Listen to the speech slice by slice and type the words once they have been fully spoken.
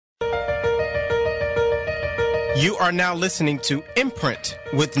You are now listening to Imprint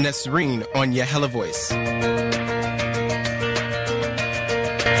with Nesreen on Yahala Voice.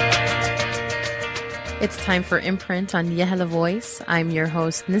 It's time for Imprint on Yahala Voice. I'm your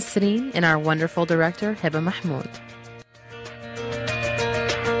host, Nesreen, and our wonderful director, Hiba Mahmoud.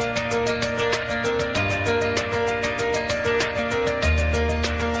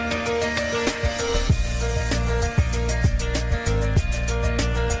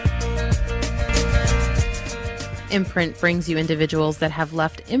 Imprint brings you individuals that have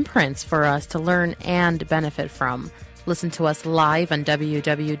left imprints for us to learn and benefit from. Listen to us live on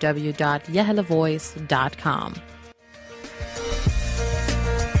www.yahalavoice.com.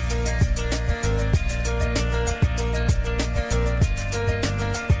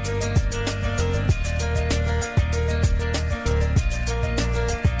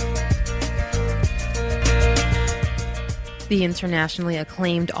 The internationally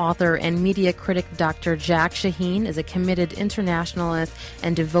acclaimed author and media critic Dr. Jack Shaheen is a committed internationalist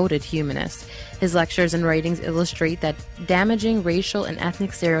and devoted humanist. His lectures and writings illustrate that damaging racial and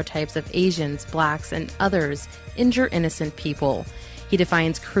ethnic stereotypes of Asians, blacks, and others injure innocent people. He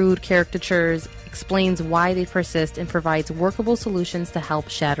defines crude caricatures, explains why they persist, and provides workable solutions to help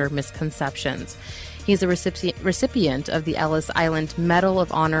shatter misconceptions. He's a recipient of the Ellis Island Medal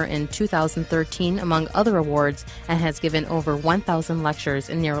of Honor in 2013, among other awards, and has given over 1,000 lectures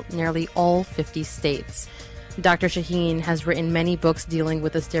in nearly all 50 states. Dr. Shaheen has written many books dealing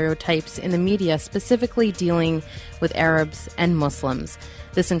with the stereotypes in the media, specifically dealing with Arabs and Muslims.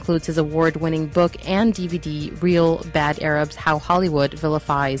 This includes his award-winning book and DVD, Real Bad Arabs: How Hollywood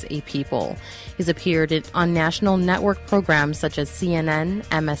Vilifies a People. He's appeared on national network programs such as CNN,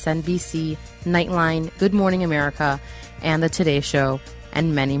 MSNBC, Nightline, Good Morning America, and The Today Show,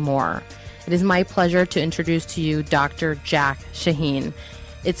 and many more. It is my pleasure to introduce to you Dr. Jack Shaheen.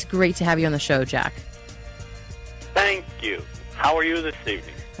 It's great to have you on the show, Jack. Thank you. How are you this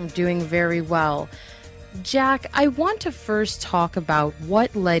evening? I'm doing very well. Jack, I want to first talk about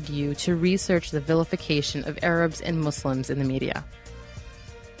what led you to research the vilification of Arabs and Muslims in the media.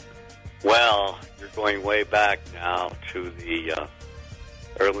 Well, you're going way back now to the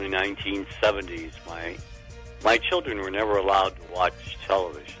early 1970s. My children were never allowed to watch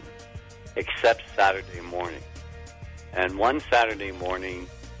television except Saturday morning. And one Saturday morning,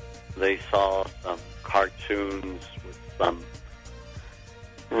 they saw some cartoons with some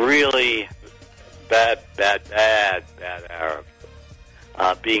really bad Arabs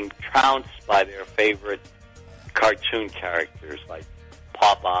being trounced by their favorite cartoon characters like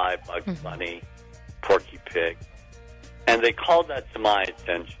Popeye, Bugs Bunny, Porky Pig. And they called that to my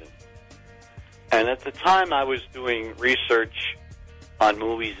attention. And at the time I was doing research on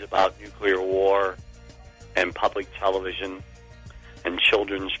movies about nuclear war and public television and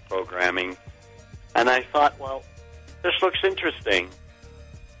children's programming. And I thought, well, this looks interesting.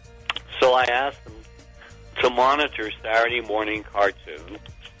 So I asked them to monitor Saturday morning cartoons.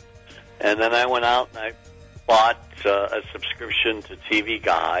 And then I went out and I bought a subscription to TV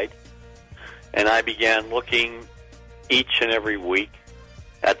Guide. And I began looking each and every week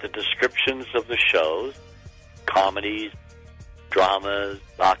at the descriptions of the shows, comedies, dramas,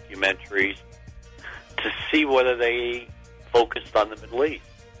 documentaries, to see whether they focused on the Middle East.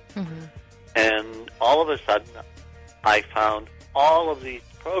 Mm-hmm. And all of a sudden, I found all of these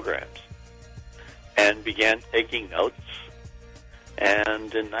programs and began taking notes.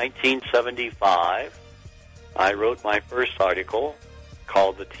 And in 1975, I wrote my first article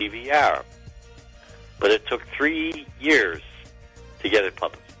called The TV Arab. But it took 3 years to get it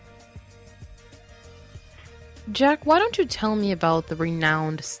published. Jack, why don't you tell me about the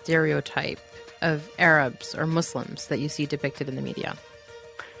renowned stereotype of Arabs or Muslims that you see depicted in the media?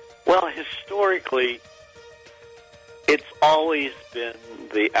 Well, historically, it's always been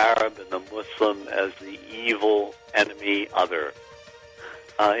the Arab and the Muslim as the evil enemy other.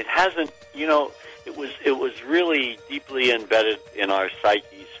 It hasn't, it was really deeply embedded in our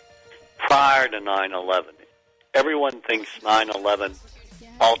psyches prior to 9/11. Everyone thinks 9/11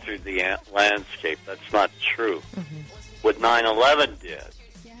 altered the landscape. That's not true. Mm-hmm. What 9/11 did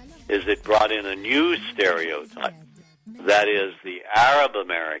is it brought in a new stereotype. That is the Arab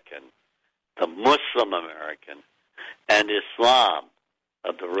American, the Muslim American, and Islam,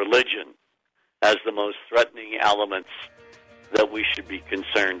 of the religion, as the most threatening elements that we should be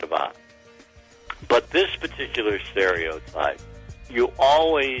concerned about. But this particular stereotype, you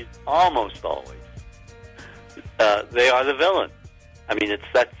always, almost always, they are the villain. I mean,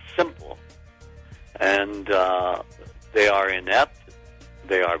 it's that simple. And they are inept.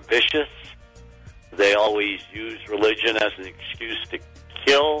 They are vicious. They always use religion as an excuse to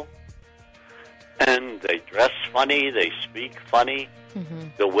kill. And they dress funny, they speak funny.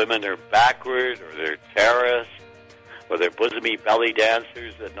 The women are backward, or they're terrorists, or they're bosomy belly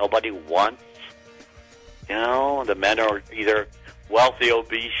dancers that nobody wants. You know, the men are either wealthy,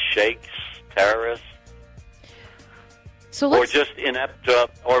 obese sheiks, terrorists, or just inept,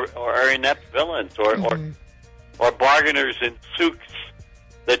 or inept villains, or bargainers in souks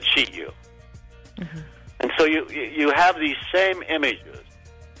that cheat you. And so you have these same images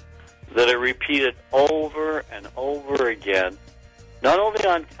that are repeated over and over again, not only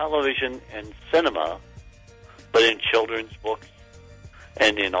on television and cinema, but in children's books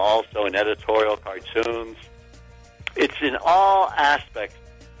and also in editorial cartoons. It's in all aspects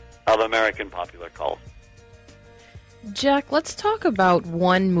of American popular culture. Jack, let's talk about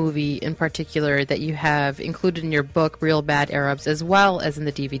one movie in particular that you have included in your book, Real Bad Arabs, as well as in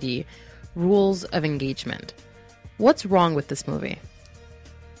the DVD, Rules of Engagement. What's wrong with this movie?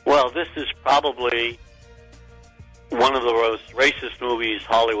 Well, this is probably one of the most racist movies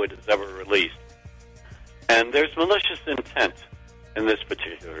Hollywood has ever released. And there's malicious intent in this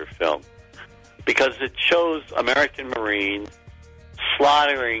particular film because it shows American Marines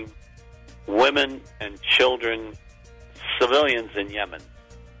slaughtering women and children, civilians in Yemen.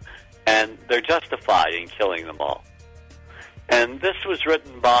 And they're justified in killing them all. And this was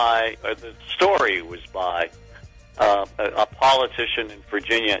written by, or the story was by, a politician in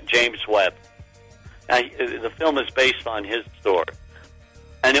Virginia, James Webb. The film is based on his story.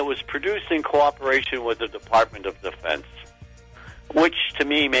 And it was produced in cooperation with the Department of Defense, which to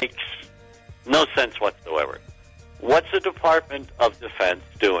me makes no sense whatsoever. What's the Department of Defense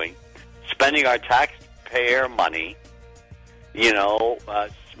doing? Spending our taxpayer money,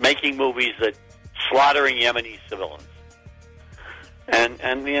 making movies that slaughtering Yemeni civilians.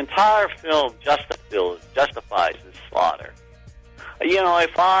 And the entire film justifies this slaughter.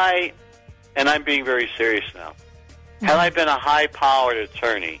 And I'm being very serious now, had I been a high-powered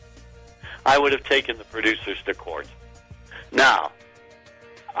attorney, I would have taken the producers to court. Now,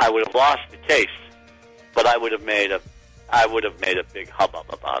 I would have lost the case, but I would have made a big hubbub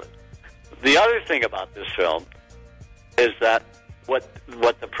about it. The other thing about this film is that what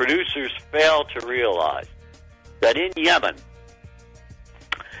the producers failed to realize, that in Yemen,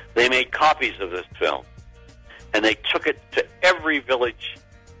 they made copies of this film, and they took it to every village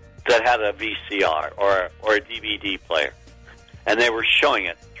that had a VCR or a DVD player, and they were showing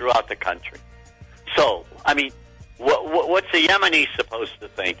it throughout the country. So, I mean, what's a Yemeni supposed to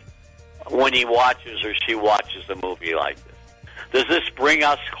think when he watches or she watches a movie like this? Does this bring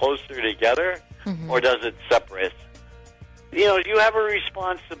us closer together, or does it separate us? You have a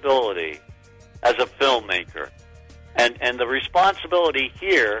responsibility as a filmmaker, and the responsibility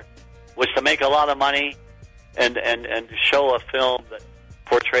here was to make a lot of money and to show a film that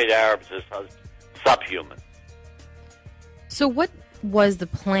portrayed Arabs as subhuman. So what was the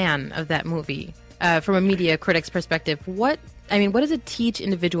plan of that movie from a media critic's perspective? What does it teach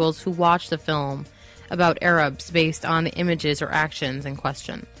individuals who watch the film about Arabs based on the images or actions in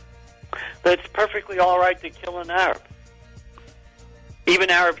question? That it's perfectly all right to kill an Arab. Even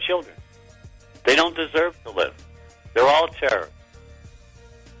Arab children. They don't deserve to live. They're all terrorists.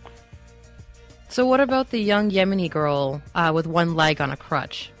 So what about the young Yemeni girl with one leg on a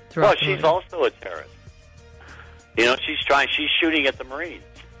crutch? Well, she's also a terrorist. She's shooting at the Marines.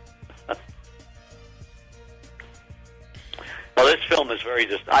 Well, this film is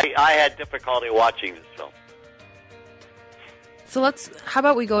I had difficulty watching this film. So how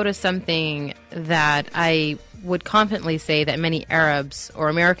about we go to something that I would confidently say that many Arabs or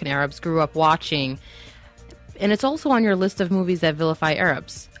American Arabs grew up watching, and it's also on your list of movies that vilify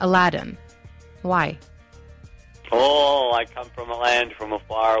Arabs, Aladdin. Why? Oh, I come from a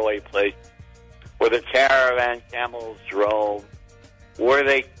faraway place where the caravan camels roam, where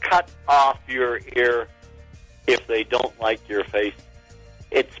they cut off your ear if they don't like your face.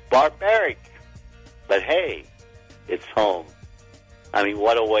 It's barbaric, but hey, it's home. I mean,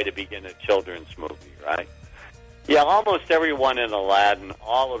 what a way to begin a children's movie, right? Yeah, almost everyone in Aladdin,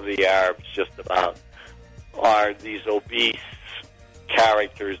 all of the Arabs just about, are these obese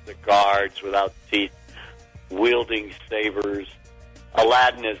characters, the guards without teeth, wielding sabers.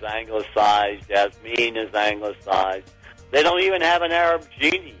 Aladdin is anglicized. Yasmin is anglicized. They don't even have an Arab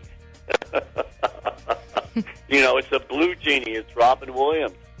genie. It's a blue genie. It's Robin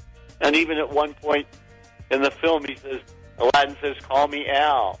Williams. And even at one point in the film, Aladdin says, "Call me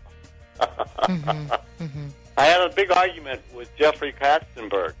Al." I had a big argument with Jeffrey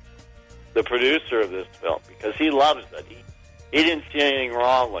Katzenberg, the producer of this film, because he loves it. He didn't see anything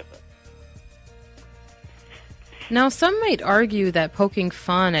wrong with it. Now, some might argue that poking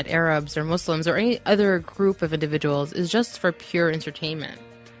fun at Arabs or Muslims or any other group of individuals is just for pure entertainment.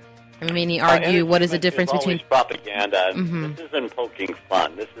 I mean, many argue what is the difference between propaganda? Mm-hmm. This isn't poking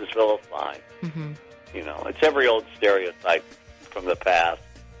fun. This is vilifying. Mm-hmm. You know, it's every old stereotype from the past.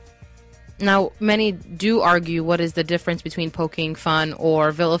 Now, many do argue what is the difference between poking fun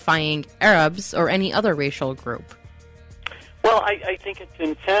or vilifying Arabs or any other racial group. Well, I think it's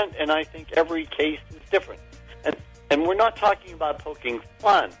intent, and I think every case is different. And we're not talking about poking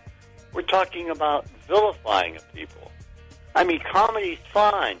fun. We're talking about vilifying of people. I mean, comedy's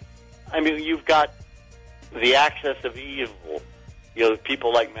fine. I mean, you've got the access of evil. You know,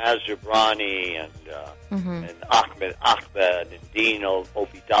 people like Maz Jobrani and Ahmed and Dean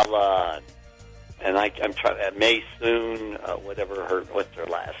Obidallah and I'm trying Maysoon, what's her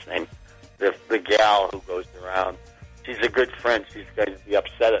last name? The gal who goes around. She's a good friend. She's going to be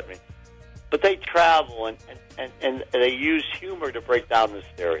upset at me. But they travel and they use humor to break down the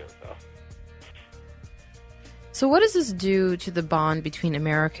stereotype. So what does this do to the bond between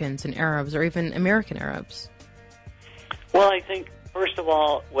Americans and Arabs, or even American Arabs? Well, I think, first of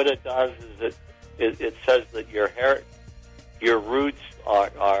all, what it does is it says that your roots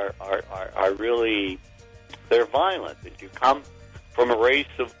are really, they're violent, that you come from a race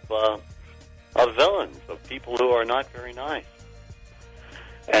of villains, of people who are not very nice.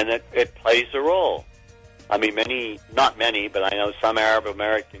 And it plays a role. I mean, not many, but I know some Arab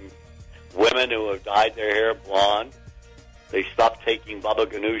American women who have dyed their hair blonde. They stopped taking baba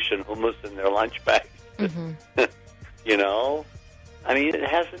ganoush and hummus in their lunch bags. Mm-hmm. You know? I mean, it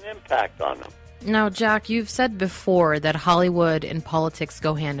has an impact on them. Now, Jack, you've said before that Hollywood and politics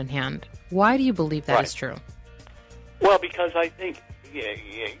go hand in hand. Why do you believe that is true? Well, because I think,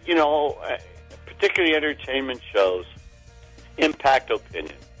 you know, particularly entertainment shows impact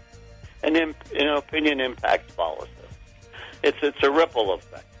opinion. And opinion impacts policy. It's a ripple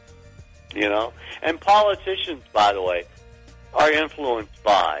effect, you know? And politicians, by the way, are influenced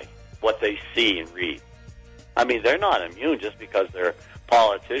by what they see and read. I mean, they're not immune just because they're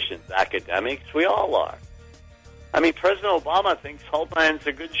politicians, academics. We all are. I mean, President Obama thinks Homeland's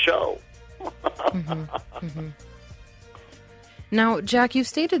a good show. Now, Jack, you've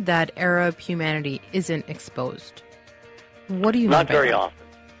stated that Arab humanity isn't exposed. What do you mean by that? Not very often.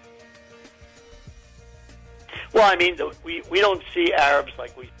 Well, I mean, we don't see Arabs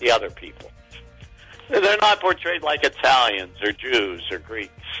like we see other people. They're not portrayed like Italians or Jews or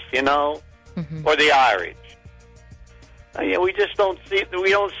Greeks, you know, or the Irish. We just don't see.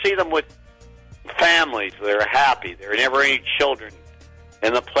 We don't see them with families that are happy. There are never any children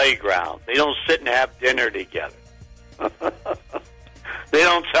in the playground. They don't sit and have dinner together. They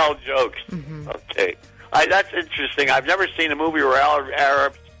don't tell jokes. Okay, that's interesting. I've never seen a movie where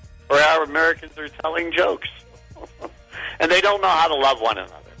Arabs or Arab Americans are telling jokes, and they don't know how to love one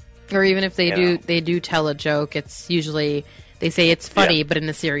another. Or even if they do tell a joke, it's usually they say it's funny, but in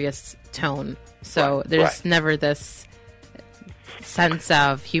a serious tone. So there's never this sense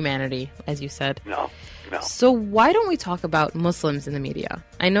of humanity, as you said. No. So why don't we talk about Muslims in the media?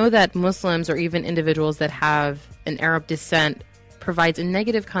 I know that Muslims or even individuals that have an Arab descent provides a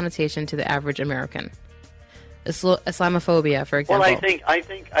negative connotation to the average American. Islamophobia, for example. Well, I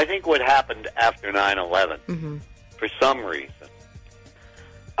think what happened after 9/11, for some reason,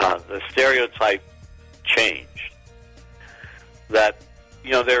 the stereotype changed. That,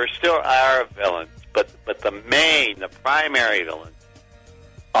 you know, there are still Arab villains, but the primary villains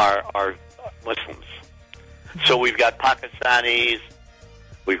are Muslims. So we've got Pakistanis,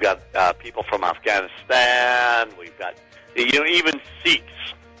 we've got people from Afghanistan, we've got, you know, even Sikhs.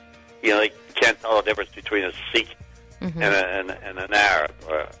 You know, they can't tell the difference between a Sikh and an Arab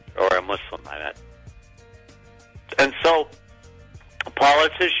or a Muslim, I meant. And so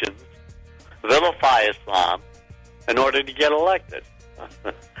politicians vilify Islam in order to get elected.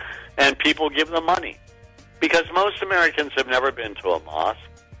 And people give them money. Because most Americans have never been to a mosque.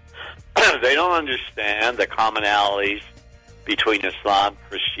 They don't understand the commonalities between Islam,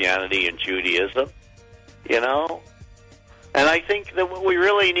 Christianity, and Judaism. You know? And I think that what we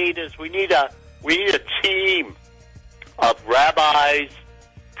really need is we need a team of rabbis,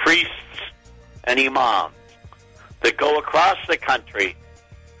 priests, and imams that go across the country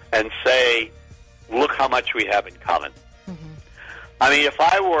and say, look how much we have in common. I mean, if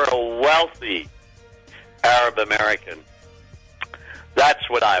I were a wealthy Arab American, that's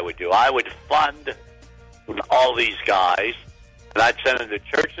what I would do. I would fund all these guys, and I'd send them to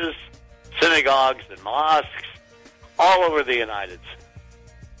churches, synagogues, and mosques all over the United States.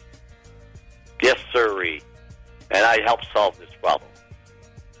 Yes, sirree. And I'd help solve this problem.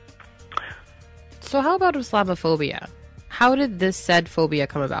 So how about Islamophobia? How did this said phobia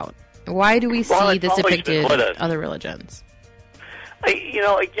come about? Why do we see this depicted in other religions?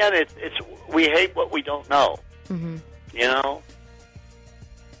 Again, it's we hate what we don't know. Mm-hmm. You know?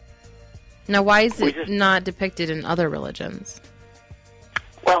 Now, why is it not depicted in other religions?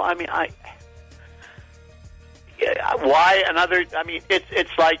 Well, I mean, why another? I mean,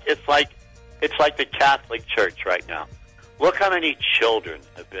 it's like the Catholic Church right now. Look how many children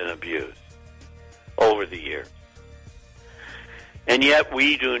have been abused over the years, and yet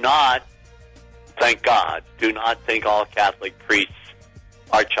we do not, thank God, do not think all Catholic priests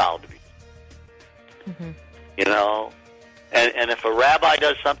are child abuse. Mm-hmm. You know, and if a rabbi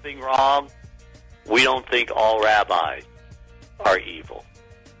does something wrong, we don't think all rabbis are evil.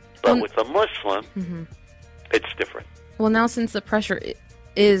 But with a Muslim, mm-hmm. it's different. Well, now since the pressure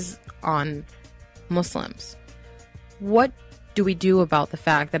is on Muslims, what do we do about the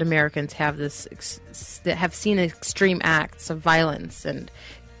fact that Americans have have seen extreme acts of violence, and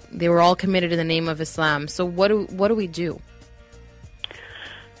they were all committed in the name of Islam? So what do we do?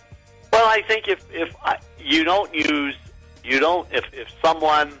 Well, I think if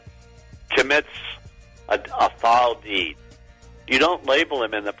someone commits a foul deed, you don't label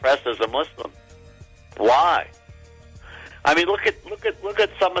him in the press as a Muslim. Why? I mean, look at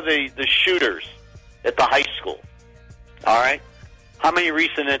some of the shooters at the high school. All right, how many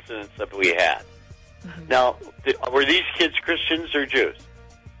recent incidents have we had? Mm-hmm. Now, were these kids Christians or Jews?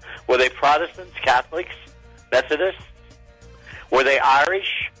 Were they Protestants, Catholics, Methodists? Were they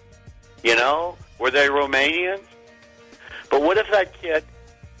Irish? You know, were they Romanians? But what if that kid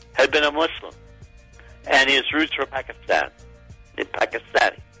had been a Muslim and his roots were Pakistani?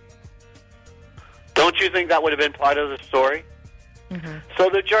 Don't you think that would have been part of the story? Mm-hmm. So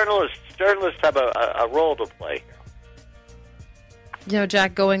the journalists have a role to play here. You know,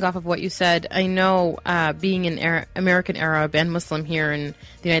 Jack, going off of what you said, I know being an American Arab and Muslim here in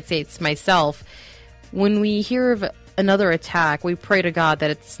the United States myself, when we hear of another attack, we pray to God that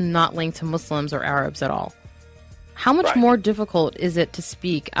it's not linked to Muslims or Arabs at all. How much more difficult is it to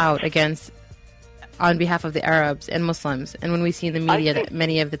speak out on behalf of the Arabs and Muslims, and when we see in the media that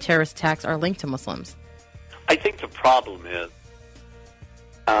many of the terrorist attacks are linked to Muslims? I think the problem is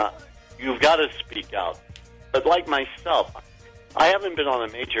you've got to speak out. But like myself, I haven't been on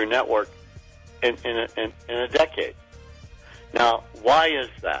a major network in a decade. Now, why is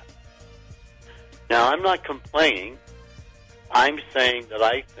that? Now, I'm not complaining. I'm saying that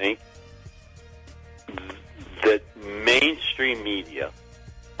I think that mainstream media,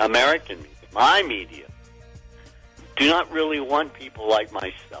 American media, my media, do not really want people like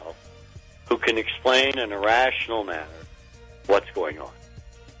myself who can explain in a rational manner what's going on.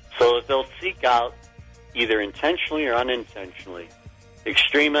 So that they'll seek out, either intentionally or unintentionally,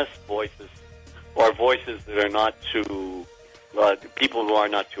 extremist voices or voices that are not too, people who are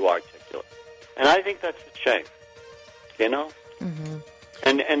not too articulate. And I think that's a shame, you know? Mm-hmm.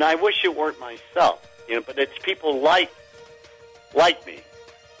 And I wish it weren't myself, you know, but it's people like me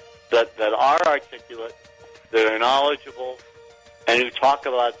that are articulate, that are knowledgeable, and who talk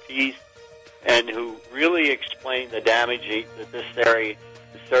about peace, and who really explain the damage that this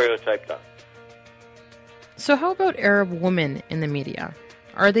stereotype does. So how about Arab women in the media?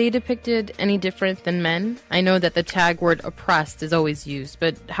 Are they depicted any different than men? I know that the tag word oppressed is always used,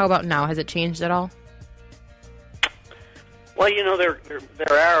 but how about now? Has it changed at all? Well, you know, there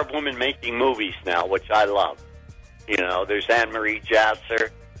are Arab women making movies now, which I love. You know, there's Anne-Marie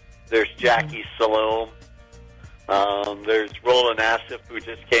Jasser, there's Jackie Saloom, there's Roland Asif, who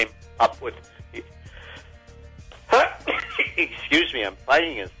just came up with... Excuse me, I'm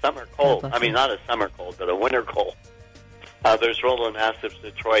fighting a summer cold. I mean, not a summer cold, but a winter cold. There's Roland Asif's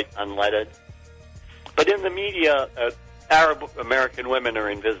Detroit Unleaded. But in the media, Arab American women are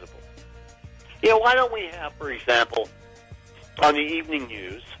invisible. You know, why don't we have, for example, on the evening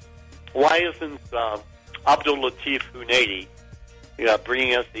news, why isn't Abdul Latif Hunaidi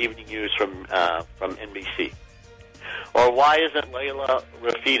bringing us the evening news from NBC? Or why isn't Layla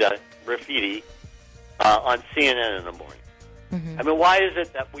Rafidi on CNN in the morning? Mm-hmm. I mean, why is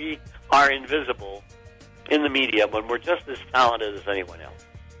it that we are invisible in the media when we're just as talented as anyone else?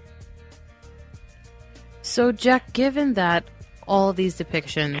 So, Jack, given that all of these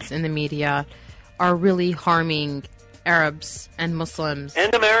depictions in the media are really harming Arabs and Muslims...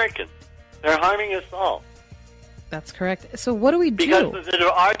 and Americans. They're harming us all. That's correct. So what do we do? Because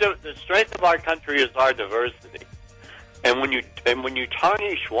the strength of our country is our diversity. And when you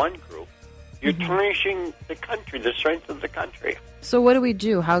tarnish one group, you're tarnishing the country, the strength of the country. So what do we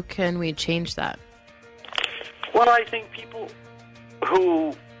do? How can we change that? Well, I think people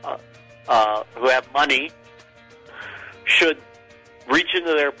who who have money should reach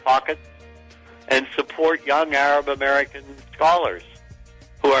into their pockets and support young Arab American scholars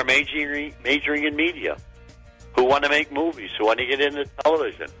who are majoring in media, who want to make movies, who want to get into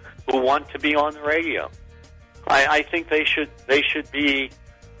television, who want to be on the radio. I think they should be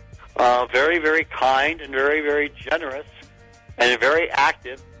very, very kind and very, very generous and very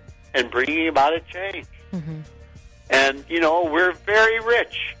active in bringing about a change. Mm-hmm. And, you know, we're very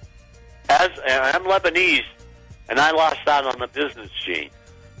rich. I'm Lebanese, and I lost out on the business gene.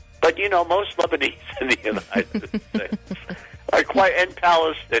 But, you know, most Lebanese in the United States are quite, and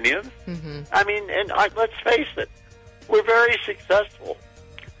Palestinians. Mm-hmm. I mean, and let's face it, we're very successful.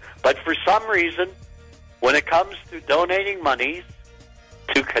 But for some reason, when it comes to donating monies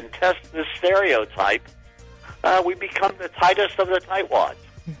to contest this stereotype, we become the tightest of the tightwads.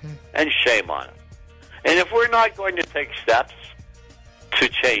 Mm-hmm. And shame on us. And if we're not going to take steps to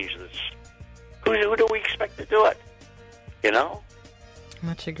change this, who do we expect to do it? You know?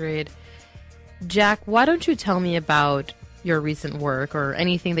 Much agreed. Jack, why don't you tell me about your recent work or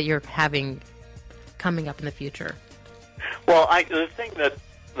anything that you're having coming up in the future? Well,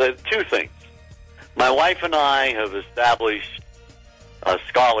 the two things. My wife and I have established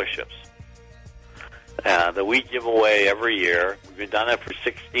scholarships that we give away every year. We've been doing it for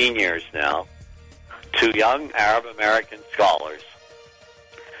 16 years now to young Arab American scholars.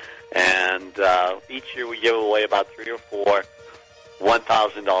 And each year we give away about 3 or 4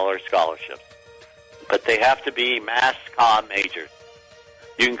 $1,000 scholarships. But they have to be mass comm majors.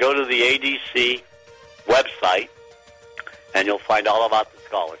 You can go to the ADC website and you'll find all about the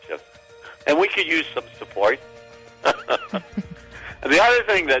scholarships. And we could use some support. And the other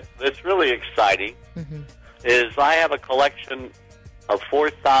thing that's really exciting mm-hmm. is I have a collection of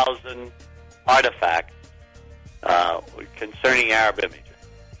 4,000 artifacts concerning Arab images.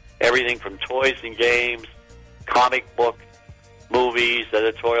 Everything from toys and games, comic books, movies,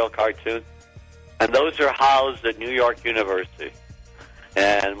 editorial cartoons. And those are housed at New York University.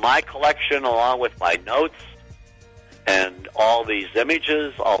 And my collection, along with my notes and all these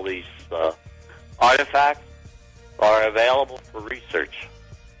images, all these artifacts, are available for research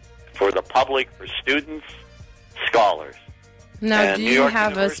for the public, for students, scholars. Now, and do you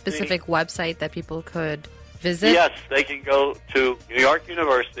have a specific website that people could visit? Yes, they can go to New York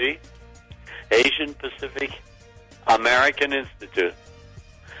University, Asian Pacific American Institute,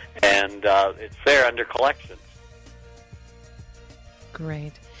 and it's there under collections.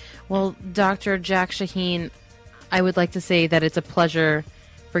 Great. Well, Dr. Jack Shaheen, I would like to say that it's a pleasure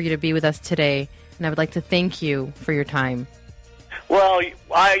for you to be with us today, and I would like to thank you for your time. Well,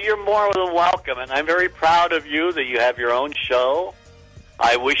 you're more than welcome, and I'm very proud of you that you have your own show.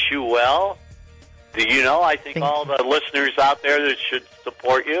 I wish you well. Do you know, I think all the listeners out there that should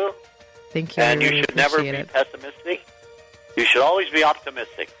support you. Thank you. And you should never be pessimistic. You should always be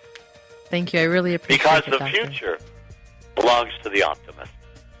optimistic. Thank you. I really appreciate it, because the future belongs to the optimist.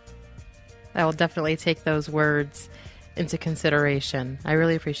 I will definitely take those words into consideration. I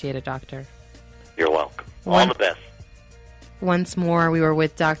really appreciate it, Doctor. You're welcome. All the best. Once more, we were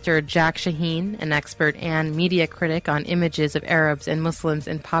with Dr. Jack Shaheen, an expert and media critic on images of Arabs and Muslims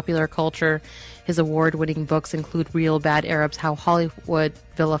in popular culture. His award-winning books include Real Bad Arabs, How Hollywood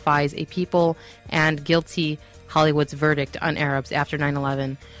Vilifies a People, and Guilty, Hollywood's Verdict on Arabs After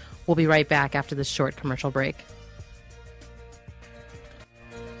 9/11. We'll be right back after this short commercial break.